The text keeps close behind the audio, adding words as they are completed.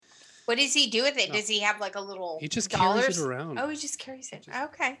What does he do with it? Does he have like a little He just dollars? carries it around. Oh, he just carries it.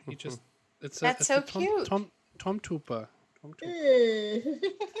 Okay. He just That's so cute. Tom Tupa.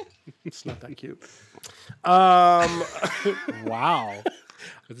 It's not that cute. Wow.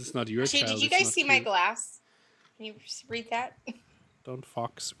 But it's not your Actually, child. did you it's guys not see my cute. glass? Can you read that? Don't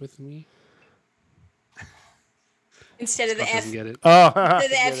fox with me. Instead of the Scott F, doesn't get it.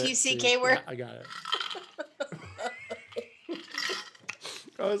 the F-U-C-K word. Yeah, I got it.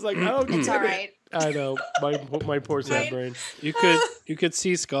 I was like, I don't get It's it. all right. I know. My poor sad brain. You could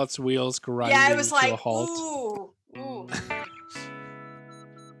see Scott's wheels grinding Yeah, I was to like, a halt. ooh.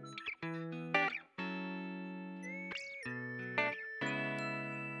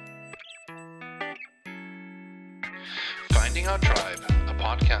 Finding Our Tribe, a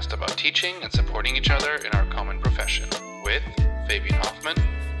podcast about teaching and supporting each other in our common profession, with Fabian Hoffman,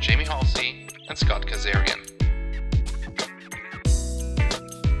 Jamie Halsey, and Scott Kazarian.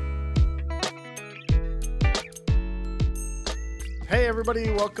 Hey everybody,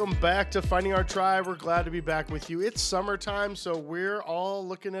 welcome back to Finding Our Tribe. We're glad to be back with you. It's summertime, so we're all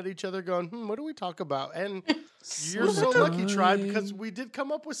looking at each other going, what do we talk about? And you're so lucky, Tribe, because we did come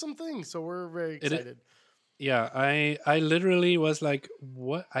up with some things, so we're very excited. Yeah, I literally was like,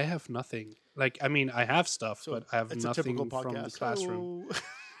 what? I have nothing. Like, I mean, I have stuff, but I have it's nothing a typical from the podcast. classroom. Oh.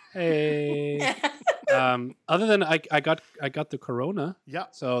 Hey. Other than I got the corona. Yeah.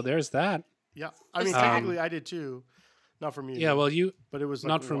 So there's that. Yeah. I mean, technically I did too. Not from you. Yeah, well, but it was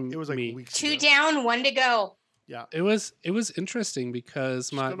not from it was like me. weeks 2 ago. down, 1 to go. Yeah. It was interesting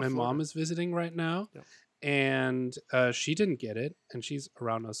because my go to mom Florida. is visiting right now. Yep. And she didn't get it, and she's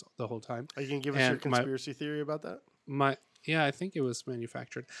around us the whole time. Are you going to give us your conspiracy theory about that? Yeah, I think it was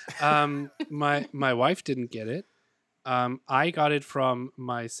manufactured. My wife didn't get it. I got it from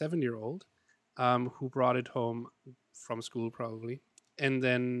my 7-year-old, who brought it home from school probably. And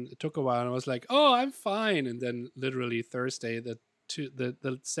then it took a while, and I was like, "Oh, I'm fine." And then literally Thursday, the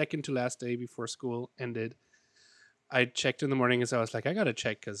second to last day before school ended, I checked in the morning as I was like, I gotta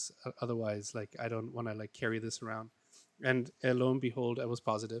check because otherwise, like, I don't want to like carry this around. And lo and behold, I was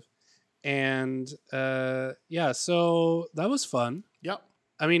positive. And yeah, so that was fun. Yep.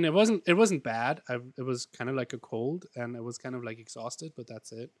 I mean, it wasn't bad. It was kind of like a cold, and I was kind of like exhausted, but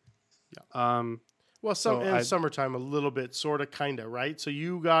that's it. Yeah. Well, summertime, a little bit, sort of, kind of, right? So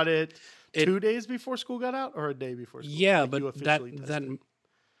you got it 2 days before school got out, or a day before school? Yeah, like but that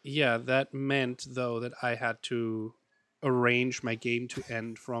meant though that I had to arrange my game to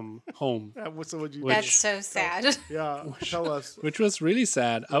end from home. So what'd you do? That's so sad. Yeah, tell us. Which was really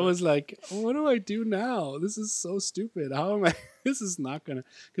sad. I was like, what do I do now? This is so stupid. How am I? This is not gonna.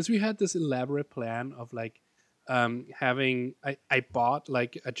 Because we had this elaborate plan of like having. I bought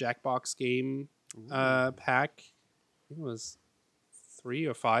like a Jackbox game pack. I think it was 3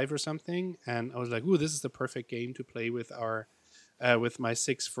 or 5 or something, and I was like, "Ooh, this is the perfect game to play with our." With my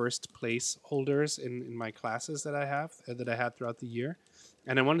 6 first place holders in my classes that I have that I had throughout the year,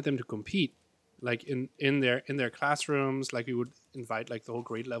 and I wanted them to compete, like in their classrooms. Like we would invite like the whole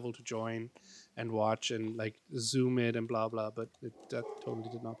grade level to join and watch and like Zoom it and blah blah. But that totally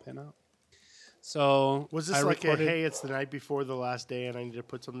did not pan out. So was this hey, it's the night before the last day, and I need to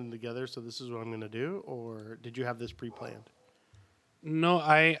put something together, so this is what I'm going to do, or did you have this pre-planned? No,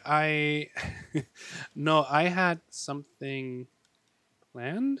 I no, I had something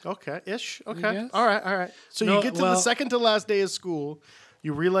planned. Okay. All right. So you get to the second to last day of school,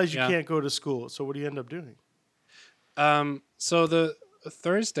 you realize you can't go to school. So what do you end up doing? So the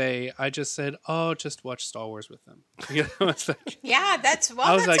Thursday, I just said, "Oh, just watch Star Wars with them." You know, it's like, yeah, that's a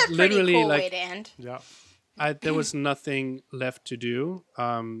pretty cool way to end. Yeah. There was nothing left to do.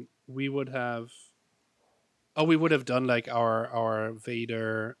 We would have done like our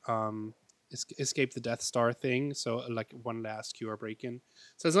Vader escape the Death Star thing, so like one last QR break-in.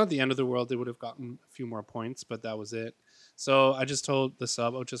 So it's not the end of the world. They would have gotten a few more points, but that was it. So I just told the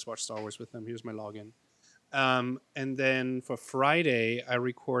sub, "Oh, just watch Star Wars with them. Here's my login." And then for Friday, I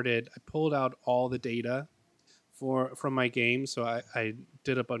pulled out all the data from my game. So I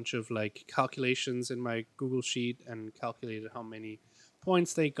did a bunch of like calculations in my Google Sheet and calculated how many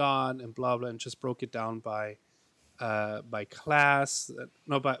points they got and blah blah, and just broke it down by class,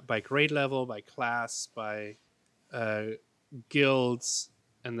 by grade level, by class, by guilds,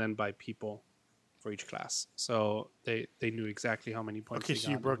 and then by people for each class. So they knew exactly how many points. Okay,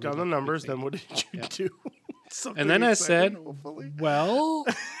 so you broke down the numbers. Then what did you do? And then I said, "Well,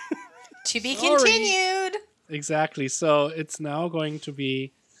 to be continued." Exactly. So it's now going to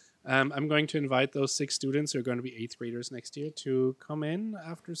be. I'm going to invite those 6 students who are going to be 8th graders next year to come in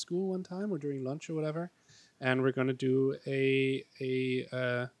after school one time or during lunch or whatever. And we're going to do a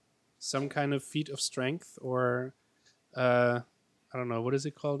some kind of feat of strength or I don't know, what is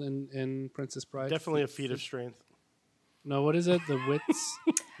it called in Princess Bride? Definitely a feat of strength. No, what is it? The wits?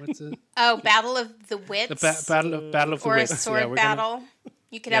 What's it? Oh, Battle of the Wits. The battle of the or wits. a sword battle.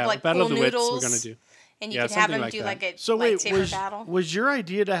 You could have like battle cool of the noodles. wits we're gonna do. And you Yeah, could have something them like do that. like a So wait, lightsaber battle. was your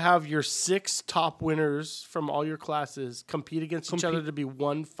idea to have your 6 top winners from all your classes compete against each other to be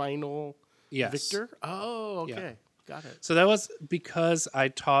one final Yes. victor? Oh, okay. Yeah. Got it. So that was because I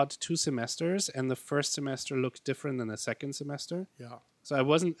taught 2 semesters, and the first semester looked different than the second semester. Yeah. So I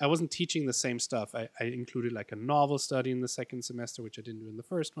wasn't teaching the same stuff. I included like a novel study in the second semester, which I didn't do in the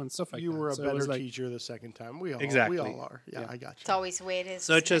first one. Stuff like You that. were a So it was better like, teacher the second time. We all Exactly. are. Yeah, I got you. It's always the way it is.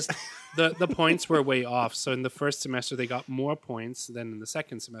 So it isn't just the points were way off. So in the first semester they got more points than in the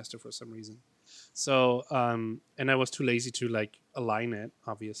second semester for some reason. So and I was too lazy to like align it,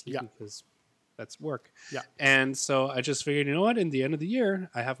 obviously, Yeah. because that's work. Yeah. And so I just figured, you know what? In the end of the year,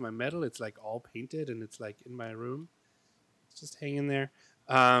 I have my medal. It's like all painted and it's like in my room. It's just hanging there.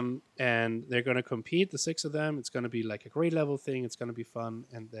 And they're gonna compete, the 6 of them. It's gonna be like a grade level thing. It's gonna be fun,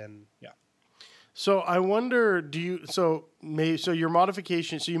 and then yeah. So I wonder, so your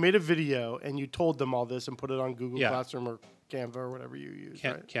modification, so you made a video and you told them all this and put it on Google Yeah. Classroom or Canva or whatever you use,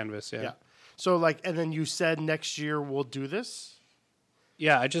 right? Canvas, yeah. Yeah. So like, and then you said next year we'll do this?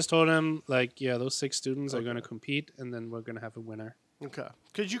 Yeah, I just told them like, yeah, those 6 students are gonna compete, and then we're gonna have a winner. Okay.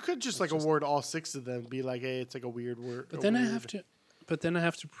 Because you could just like award all 6 of them, be like, hey, it's like a weird word. But then I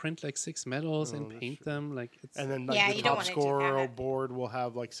have to print like 6 medals and paint them. Like, it's, And then like Yeah, the you don't top wanna do scorer that. board will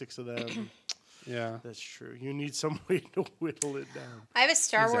have like 6 of them. yeah. That's true. You need some way to whittle it down. I have a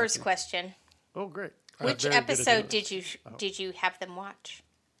Star Wars Exactly. question. Oh, great. Which Very good at episode doing did you have them watch?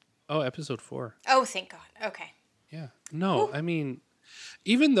 Oh, episode 4. Oh, thank God. Okay. Yeah. No, I mean,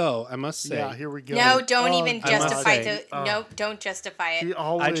 even though I must say, Yeah, here we go. No, don't Oh, even I must justify say- no, don't justify He it.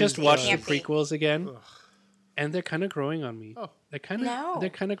 always, I just watched the Can't be. prequels again, and they're kind of growing on me. Oh. They're kind No.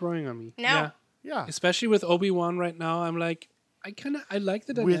 of growing on me. No. Yeah. Yeah. Especially with Obi-Wan right now, I'm like, I like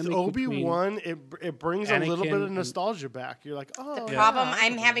the dynamic With Obi-Wan, it brings a little bit Anakin of and- nostalgia back. You're like, oh, The yeah. problem,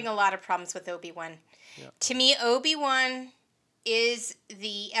 I'm having a lot of problems with Obi-Wan. To me, Obi-Wan is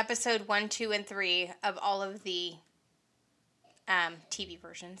the episode 1, 2, and 3 of all of the TV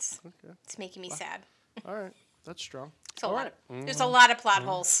versions. Okay. It's making me sad. All right. That's strong. It's a All lot right. of, there's a lot of plot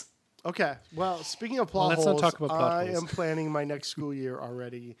holes. Okay. Well, speaking of plot let's holes, not talk about plot I holes. am planning my next school year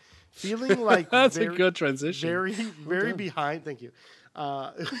already. Feeling like That's very, a good transition. very behind. Thank you.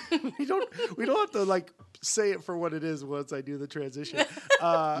 We don't have to like say it for what it is once I do the transition.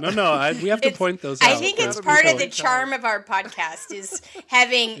 No, we have to point those out. I think it's Gotta be part of the totally charm of our podcast is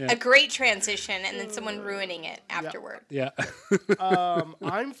having a great transition and then someone ruining it afterward. Yeah.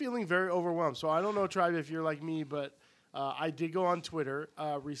 I'm feeling very overwhelmed. So I don't know, Tribe, if you're like me, but I did go on Twitter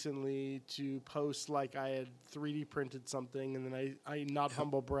recently to post like I had 3D printed something, and then I not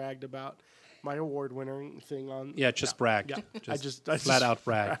humble bragged about my award winning thing on. Yeah, just bragged. Yeah. Just I flat out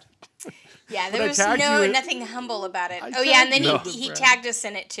bragged. Yeah, But I there was tagged you in- nothing humble about it. I Oh yeah, and then tagged you. he No. tagged us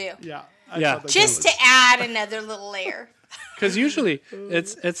in it too. Yeah. Yeah. thought that Just was- to add another little layer. Because usually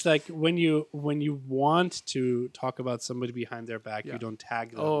it's like when you want to talk about somebody behind their back, Yeah. you don't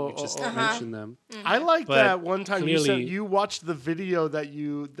tag them. Oh, you just oh, oh. mention them. I like But that one time clearly- you watched the video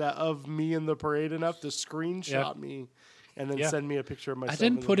that of me in the parade enough to screenshot me and then Yeah. send me a picture of myself. I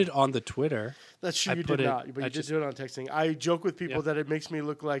didn't in put the- it on the Twitter. That's true. I You put did it- not, but I you did just- do it on texting. I joke with people Yeah. that it makes me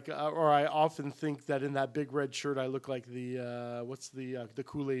look like, or I often think that in that big red shirt, I look like the what's the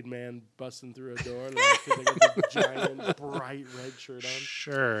Kool-Aid man busting through a door, like 'cause I got the giant bright red shirt on.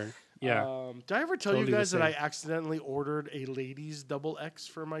 Sure. Yeah. Did I ever tell Totally you the guys that I same. accidentally ordered a ladies XX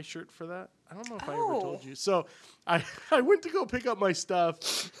for my shirt for that? I don't know if I ever Oh. told you. So I went to go pick up my stuff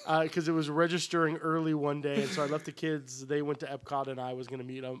because it was registering early one day, and so I left the kids. They went to Epcot, and I was going to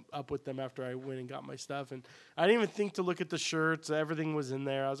meet up with them after I went and got my stuff. And I didn't even think to look at the shirts. Everything was in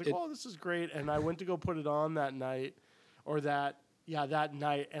there. I was like, "Oh, this is great!" And I went to go put it on that night, that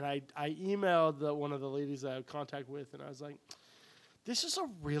night. And I emailed one of the ladies I had contact with, and I was like, this is a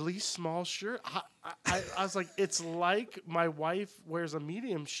really small shirt. I was like, it's like my wife wears a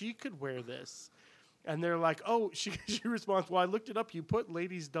medium. She could wear this. And they're like, oh, she responds, well, I looked it up. You put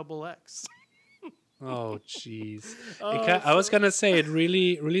ladies XX. Oh, jeez. Oh, I was gonna say it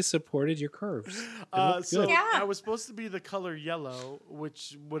really supported your curves. It looked So good. Yeah. I was supposed to be the color yellow,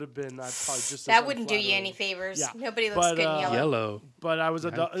 which would have been probably just That as wouldn't do you unflattering. any favors. Yeah. Nobody looks But, good in yellow. Yellow. But I was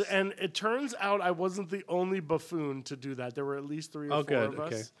Yikes. and it turns out I wasn't the only buffoon to do that. There were at least 3 or 4 good, of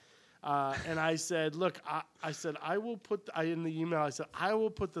okay. us. And I said, look, I said, I will put, in the email, I said, I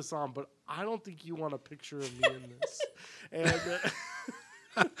will put this on, but I don't think you want a picture of me in this. And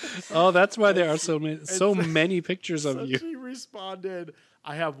Oh, that's why there are so many pictures of So you. she responded,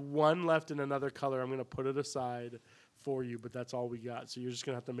 I have one left in another color. I'm going to put it aside for you, but that's all we got. So you're just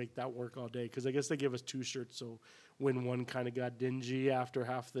going to have to make that work all day. Because I guess they gave us 2 shirts. So when one kind of got dingy after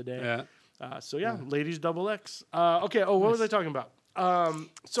half the day. Yeah. Ladies double X. Okay. Oh, what was I talking about?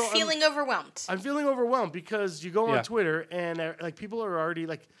 So Feeling overwhelmed. I'm feeling overwhelmed because you go on Yeah. Twitter and like people are already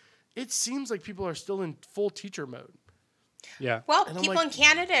like, it seems like people are still in full teacher mode. Yeah. Well, And I'm people like- in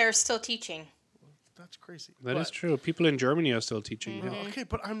Canada are still teaching. That's crazy. That is But- true. People in Germany are still teaching. Mm-hmm. Yeah. Okay,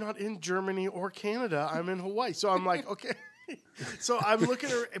 but I'm not in Germany or Canada. I'm in Hawaii. So I'm like, okay. So I'm looking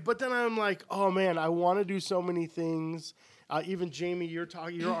at, but then I'm like, oh man, I want to do so many things. Even Jamie, you're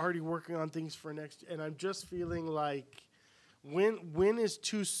already working on things for next, and I'm just feeling like, when is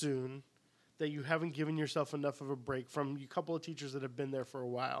too soon that you haven't given yourself enough of a break from a couple of teachers that have been there for a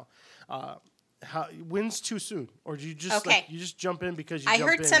while? When's too soon, or do you just Okay. you just jump in because you? I jump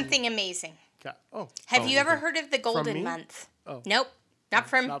heard in? something amazing. Okay. Oh, Have you ever okay. heard of the me? Golden Month? Oh. Nope. Not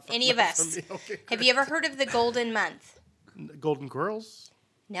from Not from- any of not us. from me. Okay, Have you ever heard of the Golden Month? Golden Girls.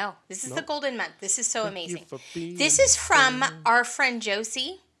 No. This is the Nope. Golden Month. This is so Thank you amazing. for being This is from our friend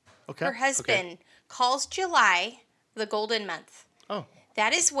Josie. Okay. Her husband calls July the Golden Month. Oh.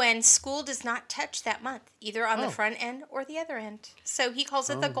 That is when school does not touch that month, either on Oh. the front end or the other end. So he calls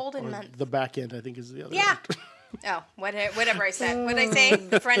it the Golden Or Month. The back end, I think, is the other Yeah. end. Oh, whatever I said. What did I say?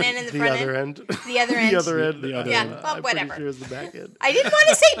 The front end and the, The front other end? end. The other end. The other end. The other Yeah, end. well, I'm pretty whatever. sure is the back end. I didn't want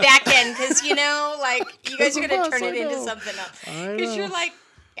to say back end because, you guys are going to Yes, turn I it into know. something else. I Because you're know. like,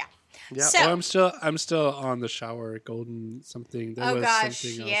 yeah. Yeah. So, Oh, I'm still on the shower golden something. There oh was gosh,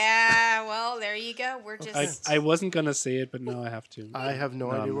 something else. yeah. Well, there you go. We're just. I wasn't gonna say it, but now I have to. I have no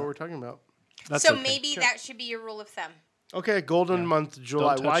No, idea I'm what not. we're talking about. That's So okay. maybe that should be your rule of thumb. Okay, Golden Month,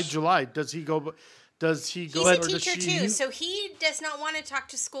 July. Don't Why touch- July? Does he go? Does he go? He's a or does teacher she- too, so he does not want to talk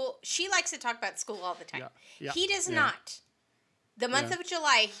to school. She likes to talk about school all the time. Yeah, yeah, He does not. The month of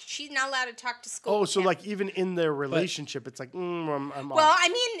July, she's not allowed to talk to school. Oh, with so him. like even in their relationship, it's like, I'm Well, off. I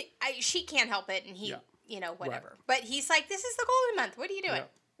mean, she can't help it, and he, Yeah. whatever. But he's like, "This is the Golden Month. What are you doing?"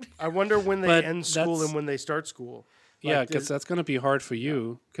 Yeah. I wonder when they But end school that's- and when they start school. Yeah, Like, because the- that's gonna be hard for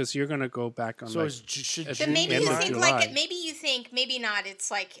you because you're gonna go back on. So like, is, should at But June maybe end you of July? think July. maybe not.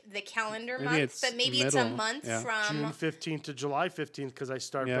 It's like the calendar Maybe month, it's but maybe it's a middle, month yeah. from. June 15th to July 15th because I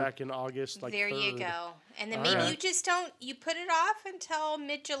start Yeah. back in August. Like There you 3rd. go. And then All maybe right. you just don't. You put it off until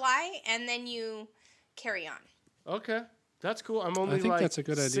mid-July, and then you carry on. Okay, that's cool. I'm only think like that's a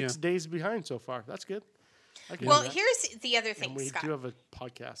good idea. 6 days behind so far. That's good. I can Well, do that. here's the other thing, and we Scott. do have a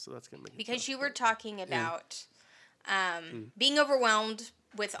podcast, so that's gonna make it Because tough. you were talking about Hmm. being overwhelmed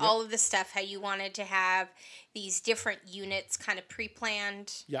with all of the stuff, how you wanted to have these different units kind of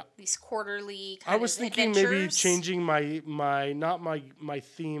pre-planned, Yeah. these quarterly I kind was of thinking maybe adventures. changing my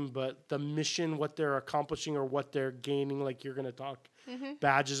theme, but the mission, what they're accomplishing or what they're gaining. Like you're gonna talk Mm-hmm.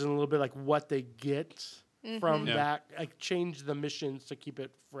 badges and a little bit like what they get from Yeah. that. Like change the missions to keep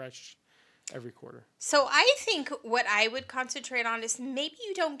it fresh every quarter. So I think what I would concentrate on is maybe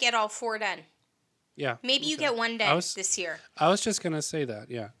you don't get all 4 done. yeah. Maybe you get 1 done was- this year. I was just gonna say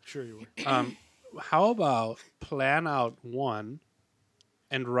that. Yeah. Sure you will. How about plan out one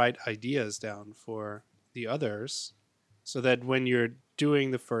and write ideas down for the others so that when you're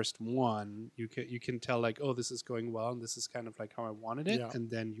doing the first one you can tell like, oh, this is going well and this is kind of like how I wanted it, Yeah. and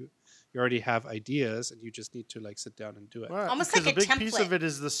then you already have ideas and you just need to like sit down and do it. Right, Almost because like a big piece of template. it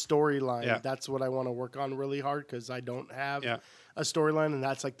is the storyline. Yeah. That's what I want to work on really hard because I don't have Yeah. a storyline, and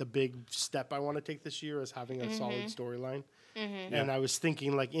that's like the big step I want to take this year is having a Mm-hmm. solid storyline. And I was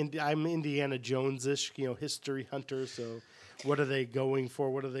thinking like I'm Indiana Jones-ish, history hunter. So what are they going for?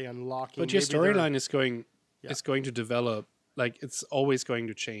 What are they unlocking? But your Maybe they're- storyline is going Yeah. is going to develop. Like it's always going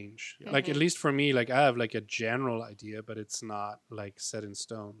to change. Like Mm-hmm. at least for me, like I have like a general idea, but it's not like set in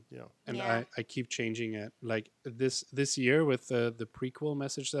stone. Yeah. And Yeah. I keep changing it. Like this year with the prequel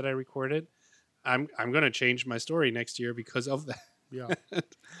message that I recorded, I'm gonna change my story next year because of that. Yeah.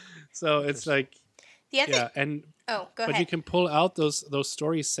 So it's like The other yeah, and Oh, go but ahead. you can pull out those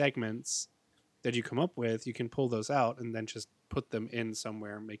story segments that you come up with. You can pull those out and then just put them in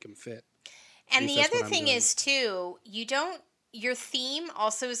somewhere and make them fit. And least the that's what other I'm thing doing. is too, your theme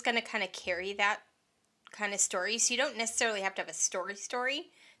also is going to kind of carry that kind of story. So you don't necessarily have to have a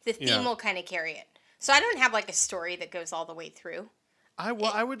story. The theme Yeah. will kind of carry it. So I don't have like a story that goes all the way through.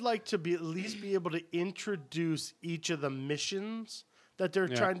 I would like to be at least be able to introduce each of the missions that they're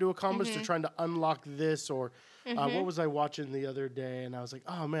Yeah. trying to accomplish. Mm-hmm. They're trying to unlock this, or what was I watching the other day? And I was like,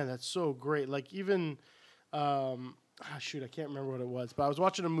 oh man, that's so great. Like even, I can't remember what it was, but I was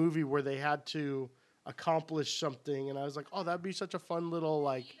watching a movie where they had to accomplish something, and I was like, oh, that'd be such a fun little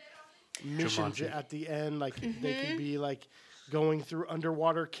like mission Jumanji. at the end. Like they could be like going through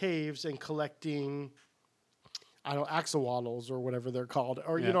underwater caves and collecting, I don't know, axolotls or whatever they're called,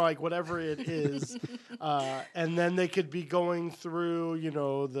 or you Yeah. know, like whatever it is, and then they could be going through, you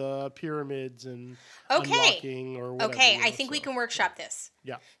know, the pyramids and unlocking or whatever. Okay, you know, I think we so. can workshop this.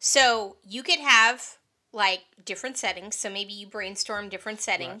 Yeah. So you could have like different settings. So maybe you brainstorm different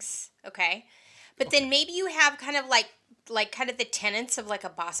settings. Okay. But then maybe you have kind of like kind of the tenets of like a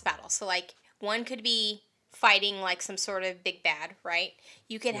boss battle. So like one could be fighting like some sort of big bad, right?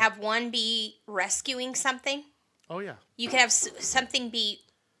 You could have one be rescuing something. Oh yeah. You could have something be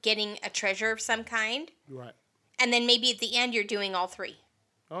getting a treasure of some kind. Right. And then maybe at the end you're doing all three.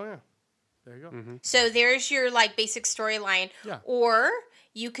 Oh yeah. There you go. So there's your like basic storyline. Yeah. Or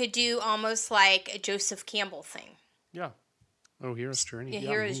you could do almost like a Joseph Campbell thing. Yeah. Oh, Hero's Journey. A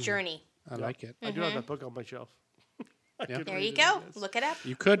hero's journey. I like it. I do have that book on my shelf. I Yeah. could There read you it, go. I guess. Look it up.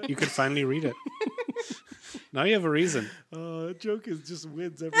 You could finally read it. Now you have a reason. That joke is just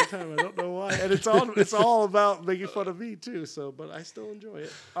wins every time. I don't know why, and it's all about making fun of me too. So, but I still enjoy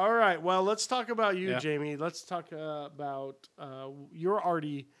it. All right, well, let's talk about you, Yeah. Jamie. Let's talk about you're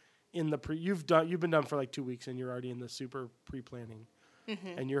already in the you've been done for like 2 weeks, and you're already in the super pre-planning,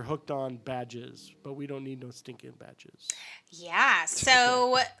 and you're hooked on badges. But we don't need no stinking badges. Yeah.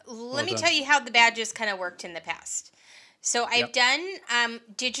 So let me done. tell you how the badges kind of worked in the past. So I've done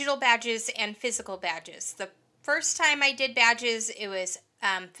digital badges and physical badges. The first time I did badges, it was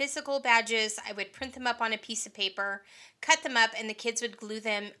physical badges. I would print them up on a piece of paper, cut them up, and the kids would glue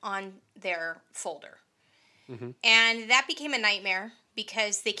them on their folder. And that became a nightmare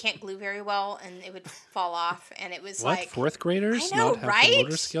because they can't glue very well and it would fall off. And it was What? like, Fourth graders I know, not have the right?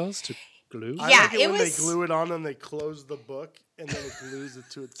 motor skills to glue? I Yeah, like it it when was- they glue it on and they close the book and then it glues it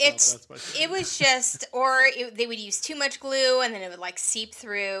to itself. That's my favorite. it was just, or they would use too much glue and then it would like seep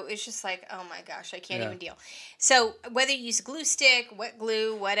through. It was just like, oh my gosh, I can't Yeah. even deal. So whether you use glue stick, wet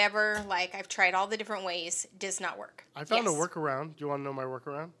glue, whatever, like I've tried all the different ways, does not work. I found a Yes. workaround. Do you want to know my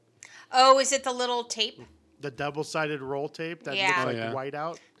workaround? Oh, is it the little tape? The double-sided roll tape that Yeah. looks Oh, like yeah.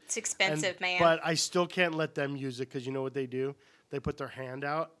 whiteout. It's expensive, man. But I still can't let them use it because you know what they do? They put their hand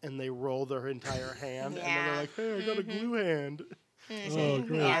out and they roll their entire hand, and then Yeah. they're like, "Hey, I got a glue hand." Oh,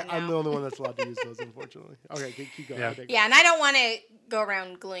 great. Yeah, I'm no. the only one that's allowed to use those, unfortunately. Okay, keep going. Yeah. I digress. Yeah, and I don't want to go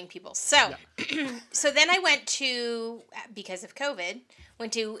around gluing people. So, so then I went to, because of COVID,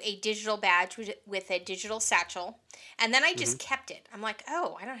 went to a digital badge with a digital satchel, and then I just kept it. I'm like,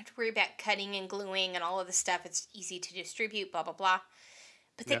 oh, I don't have to worry about cutting and gluing and all of this stuff. It's easy to distribute, blah blah blah.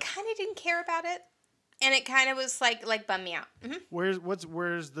 But they Yeah. kind of didn't care about it, and it kind of was like bummed me out.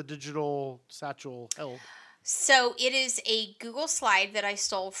 Where's the digital satchel held? So it is a Google slide that I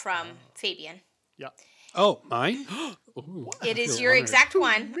stole from Fabian. Yeah. Oh, mine? Ooh, It I is feel your honored. exact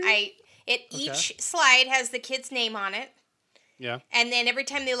one. Each slide has the kid's name on it. Yeah. And then every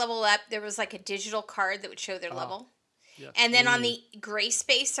time they level up, there was like a digital card that would show their level. Yes. And then on the gray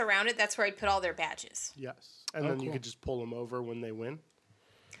space around it, that's where I'd put all their badges. Yes. And then you cool. could just pull them over when they win.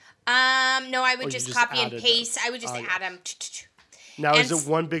 No, I would you just just copy and added them. paste. I would just Oh, add them. Now, And is it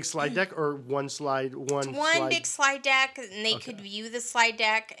one big slide deck or one slide? One big slide deck, and they could view the slide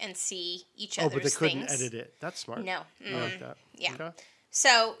deck and see each Oh, other's but they couldn't things. edit it. That's smart. No. I like that. Yeah. Okay.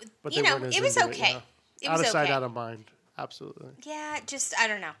 So, But you they know, weren't as it was into okay. yeah. It Out was of sight, okay. out of mind. Absolutely. Yeah, just, I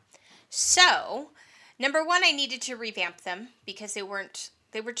don't know. So, number one, I needed to revamp them because they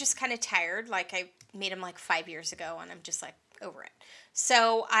were just kind of tired. Like, I made them like 5 years ago, and I'm just like over it.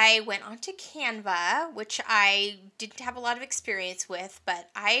 So, I went onto Canva, which I didn't have a lot of experience with, but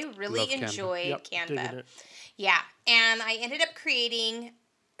I really Love Canva. enjoyed Yep. Digging Canva. it. Yeah, and I ended up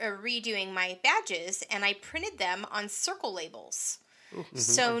redoing my badges, and I printed them on circle labels.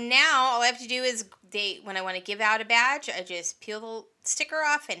 So now all I have to do is when I want to give out a badge, I just peel the sticker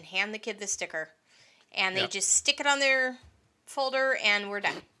off and hand the kid the sticker, and they Yep. just stick it on their folder, and we're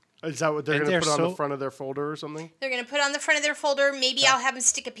done. Is that what they're And going to they're put on the so- front of their folder or something? They're gonna put it on the front of their folder. Maybe I'll have them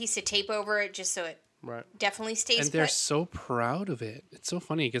stick a piece of tape over it just so it Right. definitely stays And they're put. so proud of it. It's so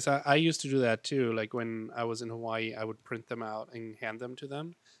funny because I used to do that too. Like when I was in Hawaii, I would print them out and hand them to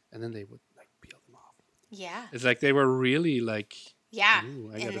them, and then they would like peel them off. Yeah, It's like they were really like, yeah,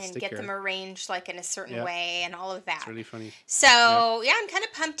 Ooh, I and got a then get them sticker. arranged like in a certain Yeah. way and all of that. it's really funny. So, yeah, I'm kind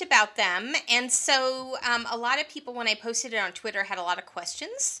of pumped about them. And so, a lot of people, when I posted it on Twitter, had a lot of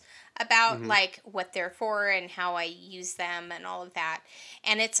questions about, like, what they're for and how I use them and all of that.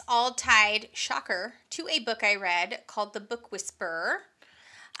 And it's all tied, shocker, to a book I read called The Book Whisperer.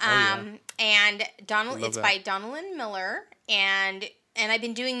 And love it's that. by Donalyn Miller. And I've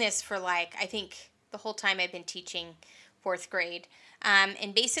been doing this for, like, I think the whole time I've been teaching 4th grade.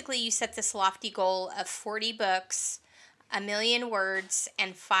 And basically you set this lofty goal of 40 books, 1 million words,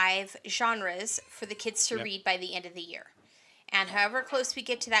 and 5 genres for the kids to read by the end of the year. And however close we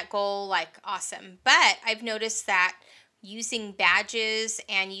get to that goal, like, awesome. But I've noticed that using badges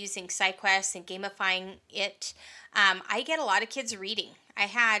and using SideQuest and gamifying it, I get a lot of kids reading. I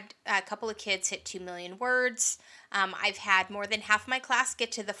had a couple of kids hit 2 million words. I've had more than half my class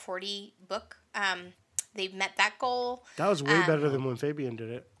get to the 40 book. They've met that goal. That was way better than when Fabian did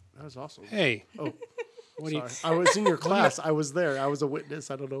it. That was awesome. Hey. Oh, What do you, sorry. I was in your class. I was there. I was a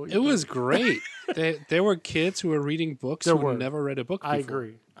witness. I don't know what you it was great. There were kids who were reading books There who were. never read a book before. I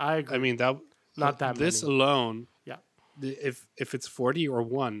agree. I mean, that Not that this many. alone, Yeah. if it's 40 or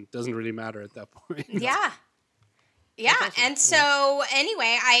 1, doesn't really matter at that point. Yeah. Yeah. And so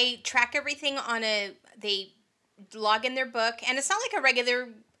anyway, I track everything on they log in their book, and it's not like a regular,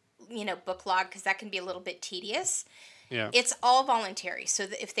 book log, because that can be a little bit tedious. Yeah. It's all voluntary. So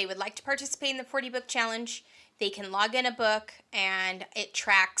that if they would like to participate in the 40 book challenge, they can log in a book, and it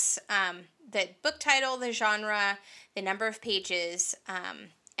tracks the book title, the genre, the number of pages,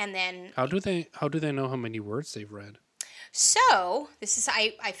 and then How do they know how many words they've read? so this is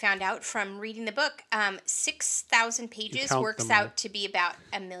I found out from reading the book. 6,000 pages count works them all. out to be about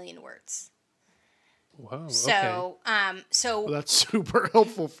 1 million words. Wow. Okay. So Well, that's super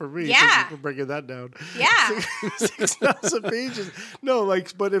helpful for me. Yeah. Thank you for breaking that down. yeah. 6,000 pages. No,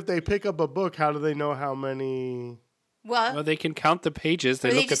 but if they pick up a book, how do they know how many? Well, they can count the pages. They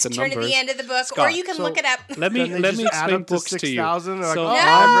or they look at just the turn numbers. to the end of the book, or Scott, you can so look it up. Let me Then they just add explain up to books to you. 6,000. They're like, So, oh, No,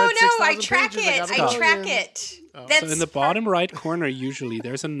 I've read I 6,000 track pages. it. gotta I log track in. it. so That's in the bottom right corner, usually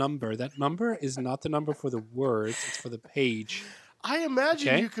there's a number. That number is not the number for the words; it's for the page. I imagine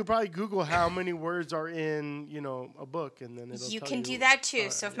Okay. you could probably Google how many words are in, a book, and then it'll You tell can you. do that too.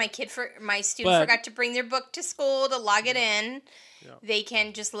 So if my student But- forgot to bring their book to school to log it in, they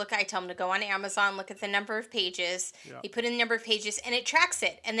can just look. I tell them to go on Amazon, look at the number of pages. Yeah. They put in the number of pages, and it tracks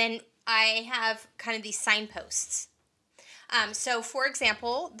it. And then I have kind of these signposts. So, for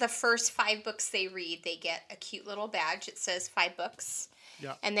example, the first 5 books they read, they get a cute little badge. It says 5 books.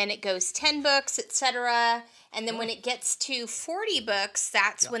 Yeah. And then it goes 10 books, etc. And then when it gets to 40 books,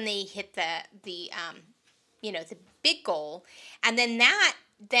 that's when they hit the big goal. And then that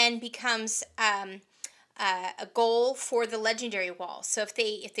then becomes a goal for the legendary wall. So if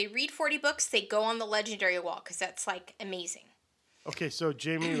they read 40 books, they go on the legendary wall, because that's like amazing. Okay, so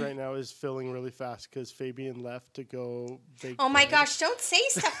Jamie right now is filling really fast because Fabian left to go bake Oh my bread. gosh, don't say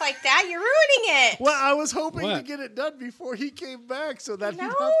stuff like that. You're ruining it. Well, I was hoping to What? get it done before he came back so that he'd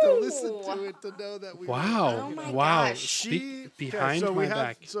have to listen No. to it to know that we Wow! Oh my wow! gosh. Speak behind so my we have,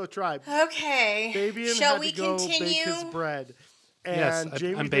 back. So Tribe, Okay. Fabian Shall had we to go continue? bake his bread. And Yes,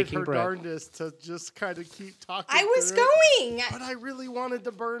 Jamie I'm did baking her bread. darndest to just kind of keep talking. I was through it. going. But I really wanted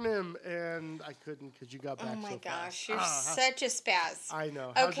to burn him, and I couldn't because you got back Oh my so gosh, fast. you're such a spaz. I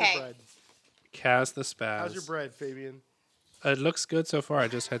know. How's Okay. your bread? Cast the spaz. How's your bread, Fabian? It looks good so far. I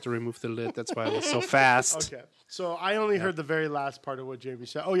just had to remove the lid. That's why I was so fast. Okay. So I only heard the very last part of what Jamie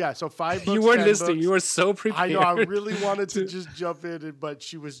said. Oh, yeah. So 5 books. You weren't 10 listening. books. You were so I prepared. know. I really wanted to just jump in, but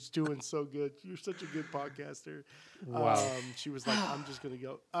she was doing so good. You're such a good podcaster. Wow. She was like, I'm just going to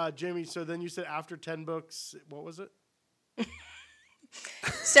go. Jamie, so then you said after 10 books, what was it?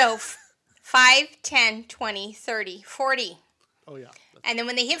 So 5, 10, 20, 30, 40. Oh, yeah. And then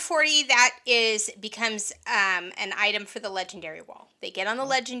when they hit 40, that becomes an item for the legendary wall. They get on the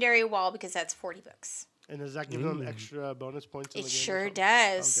legendary wall because that's 40 books. And does that give them extra bonus points in It the game? or sure something?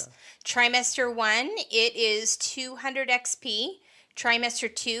 does. Okay. Trimester 1, it is 200 XP.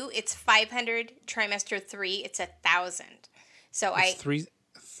 Trimester 2, it's 500. Trimester 3, it's 1,000. So It's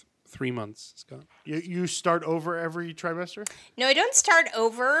 3 months, Scott. You start over every trimester? No, I don't start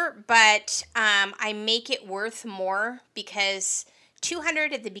over, but I make it worth more because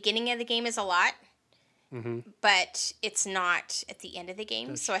 200 at the beginning of the game is a lot, but it's not at the end of the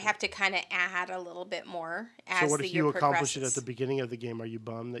game. So I have to kind of add a little bit more as So what the if year you accomplish it progresses. at the beginning of the game? Are you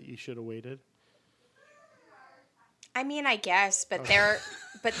bummed that you should have waited? I mean, I guess, but there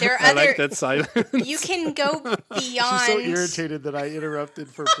are I other. like that silence. You can go beyond. She's so irritated that I interrupted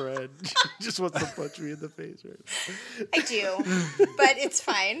for bread. She just wants to punch me in the face right now. I do, but it's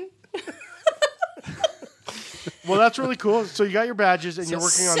fine. Well, that's really cool. So you got your badges and you're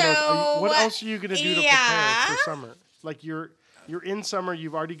working on those. What So, else are you going to do to prepare for summer? Like you're in summer.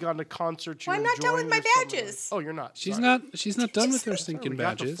 You've already gone to concerts. Well, you're I'm not done with enjoying my your summer badges. life. Oh, you're not. She's Sorry. not. She's not done with her Sorry, stinking we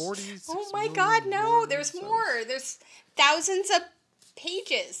got the badges. 46 Oh my million God, no! words. There's more. There's thousands of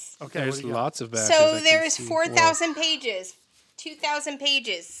pages. There's Okay, what do you got? lots of badges. So I can there's see. 4,000 pages, 2,000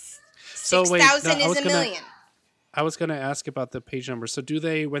 pages. So wait, 6,000 no, is a million. I was gonna ask about the page number. So do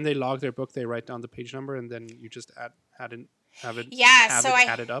they, when they log their book, they write down the page number and then you just have it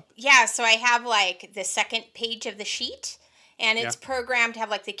added up? Yeah, so I have like the second page of the sheet, and it's programmed to have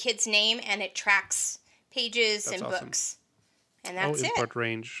like the kid's name, and it tracks pages That's and awesome. books, and that's it. Import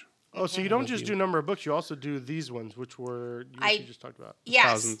range. Oh, so you don't just do number of books; you also do these ones, which you just talked about.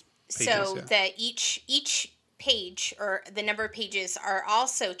 Yes. 1,000 pages, So yeah. the each page or the number of pages are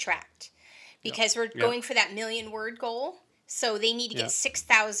also tracked because we're going for that million word goal. So they need to get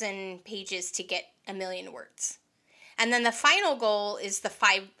 6,000 pages to get a million words. And then the final goal is the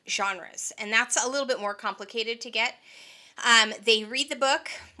 5 genres. And that's a little bit more complicated to get. They read the book,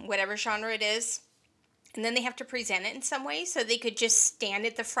 whatever genre it is, and then they have to present it in some way. So they could just stand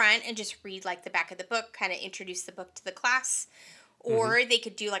at the front and just read like the back of the book, kind of introduce the book to the class. Or they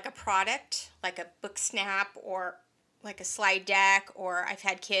could do like a product, like a book snap or like a slide deck. Or I've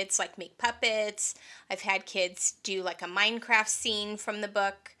had kids like make puppets. I've had kids do like a Minecraft scene from the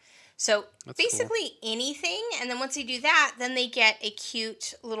book. So That's basically anything. And then once they do that, then they get a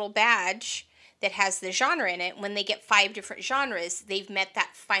cute little badge that has the genre in it. When they get 5 different genres, they've met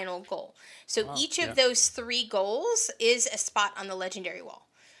that final goal. So each of those 3 goals is a spot on the legendary wall.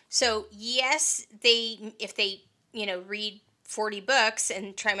 So yes, if they read 40 books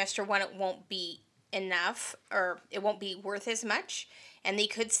in trimester 1, it won't be enough, or it won't be worth as much, and they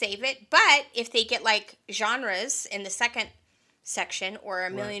could save it. But if they get like genres in the second section or a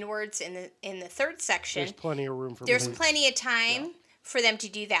million words in the third section, There's plenty of room for. there's plenty of time for them to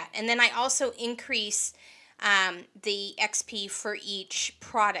do that. And then I also increase the XP for each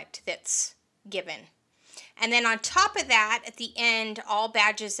product that's given. And then on top of that, at the end, all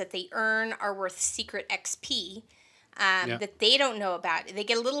badges that they earn are worth secret XP that they don't know about. They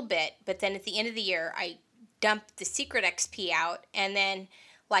get a little bit, but then at the end of the year, I dump the secret XP out. And then,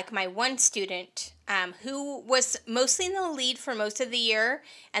 like my one student who was mostly in the lead for most of the year,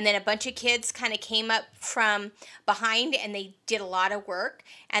 and then a bunch of kids kind of came up from behind and they did a lot of work.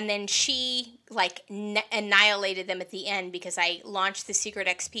 And then she like annihilated them at the end because I launched the secret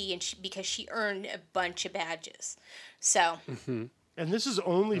XP and because she earned a bunch of badges. So. And this is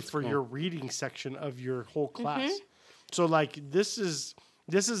only for your reading section of your whole class. So like this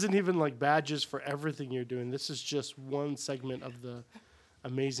isn't even like badges for everything you're doing. This is just one segment of the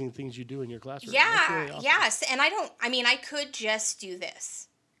amazing things you do in your classroom. Yeah, really awesome. yes, and I could just do this,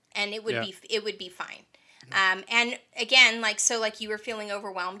 and it would be fine. And again, like you were feeling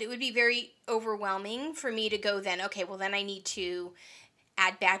overwhelmed, it would be very overwhelming for me to go then, okay, well then I need to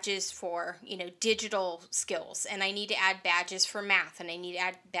add badges for, digital skills, and I need to add badges for math, and I need to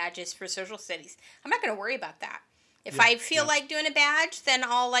add badges for social studies. I'm not going to worry about that. If I feel like doing a badge, then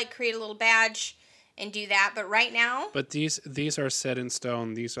I'll like create a little badge and do that. But right now, these are set in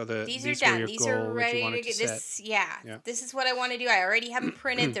stone. These are done. Your These goal are ready to get set. this. Yeah, this is what I want to do. I already have them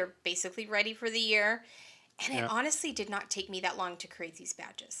printed. They're basically ready for the year, and it honestly did not take me that long to create these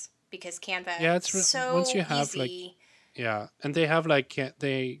badges because Canva. Yeah, it's so once you have easy. and they have like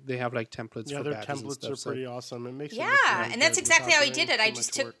they have like templates. Yeah, for their badges templates and are stuff, pretty awesome. It makes and that's exactly how I did it. I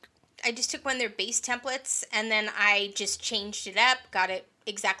just took took one of their base templates and then I just changed it up, got it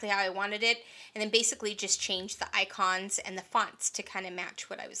exactly how I wanted it, and then basically just changed the icons and the fonts to kind of match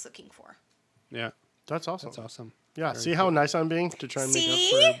what I was looking for. Yeah, That's awesome. that's awesome. Yeah, see how nice I'm being to try and make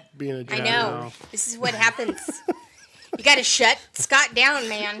See? up for being a I jerk. know. This is what happens. You got to shut Scott down,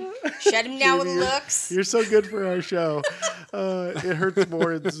 man. Shut him down with looks. You're so good for our show. It hurts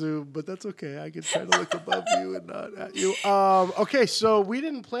more in Zoom, but that's okay. I can try to look above you and not at you. Okay, so we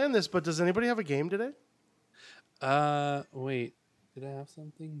didn't plan this, but does anybody have a game today? Wait, did I have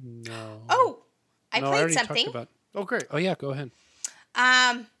something? No. Oh, I no, played already something. talked about. Oh, great. Oh yeah, go ahead.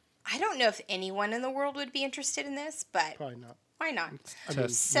 I don't know if anyone in the world would be interested in this, but Probably not. why not?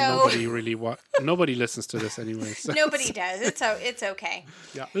 Test. so- Nobody listens to this anyway. So. Nobody does. It's okay.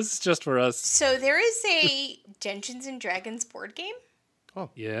 This is just for us. So there is a Dungeons and Dragons board game.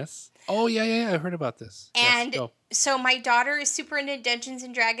 Yes. Oh yeah. I heard about this. And yes, go. so my daughter is super into Dungeons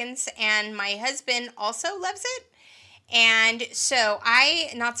and Dragons, and my husband also loves it. And so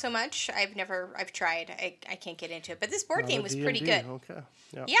I, not so much. I've tried. I can't get into it. But this board game was pretty good. Okay.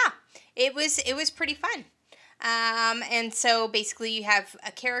 Yeah, it was pretty fun. And so basically you have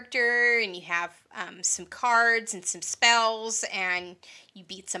a character and you have some cards and some spells and you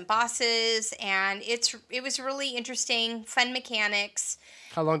beat some bosses, and it was really interesting, fun mechanics.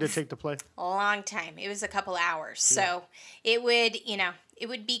 How long did it take to play? A long time. It was a couple hours. So it would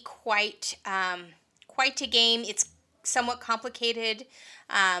be quite a game. It's somewhat complicated.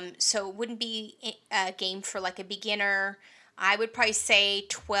 So it wouldn't be a game for like a beginner. I would probably say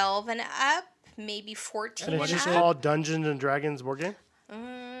 12 and up, maybe 14 And and it's just up. called Dungeons and Dragons board game?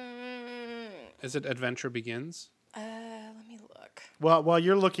 Is it Adventure Begins? Let me look. Well, while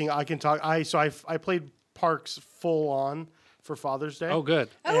you're looking, I can talk. I played Parks full on for Father's Day. Oh, good.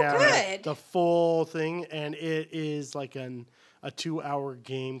 Oh, And good. The full thing, and it is like a 2-hour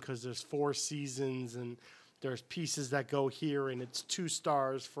game because there's 4 seasons and there's pieces that go here, and it's 2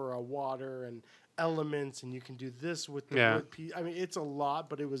 stars for a water and elements, and you can do this with the wood piece. I mean, it's a lot,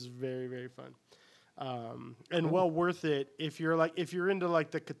 but it was very, very fun. And well worth it if you're into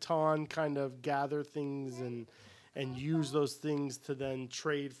like the Catan kind of gather things and use those things to then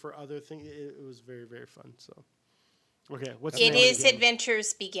trade for other things. It was very, very fun. So, okay, what's the It name of the is game?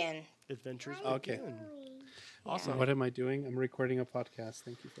 Adventures Begin. Adventures. Okay. Begin. Awesome. What am I doing? I'm recording a podcast.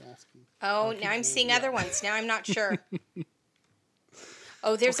 Thank you for asking. Oh, now I'm seeing other ones. Now I'm not sure.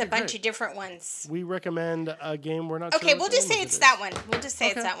 Oh, there's Okay, a bunch great. of different ones. We recommend a game we're not Okay, sure we'll what just the say name of it's it that is. one. We'll just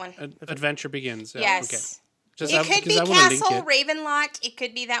say it's that one. Adventure Begins. Yeah, Yes. Okay. Just It could be because I wanna link Castle it. Ravenlock. It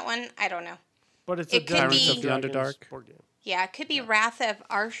could be that one. I don't know. But it's It a could Dungeons be- and Tyrants of the Dragons Underdark. board game. Yeah, it could be Wrath of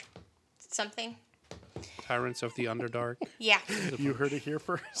Arsh something. Tyrants of the Underdark. Yeah. You heard it here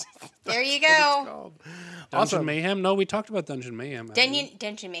first. There you It's go. called. Dungeon Awesome. Mayhem? No, we talked about Dungeon Mayhem. haven't we?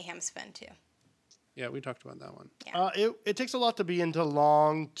 Dungeon Mayhem's fun too. Yeah, we talked about that one. It takes a lot to be into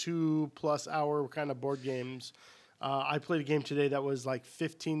long 2+ hour kind of board games. I played a game today that was like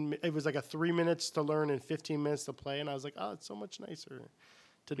 15. It was like a 3 minutes to learn and 15 minutes to play, and I was like, oh, it's so much nicer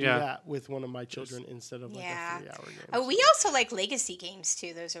to do Yeah. that with one of my children instead of like Yeah. a 3-hour game. Oh, we also like legacy games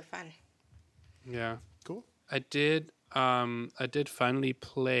too. Those are fun. Yeah. Cool. I did finally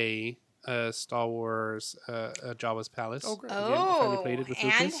play Star Wars Jabba's Palace. Oh, great. Again, I finally played it with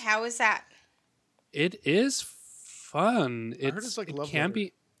and Lucas. how is that? It is fun. I heard it's like it love can letter.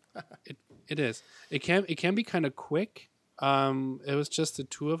 be. It is. It can be kind of quick. It was just the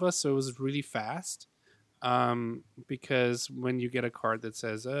 2 of us, so it was really fast. Because when you get a card that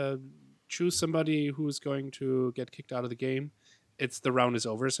says choose somebody who's going to get kicked out of the game, the round is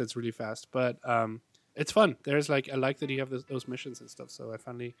over, so it's really fast. But it's fun. There's I like that you have those missions and stuff. So I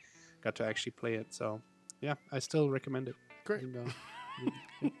finally got to actually play it. So yeah, I still recommend it. Great. And,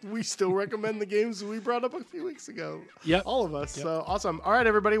 We still recommend the games we brought up a few weeks ago. Yep. All of us. So awesome. All right,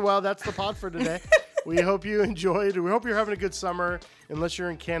 everybody. Well, that's the pod for today. We hope you enjoyed. We hope you're having a good summer, unless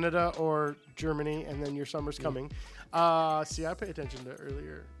you're in Canada or Germany, and then your summer's coming. See, I pay attention to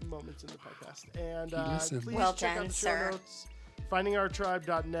earlier moments in the podcast. And Listen. please Well check done, out the show sir. notes,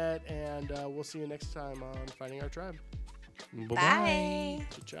 findingourtribe.net, and we'll see you next time on Finding Our Tribe. Bye-bye. Bye.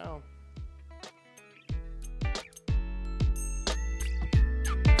 Ciao.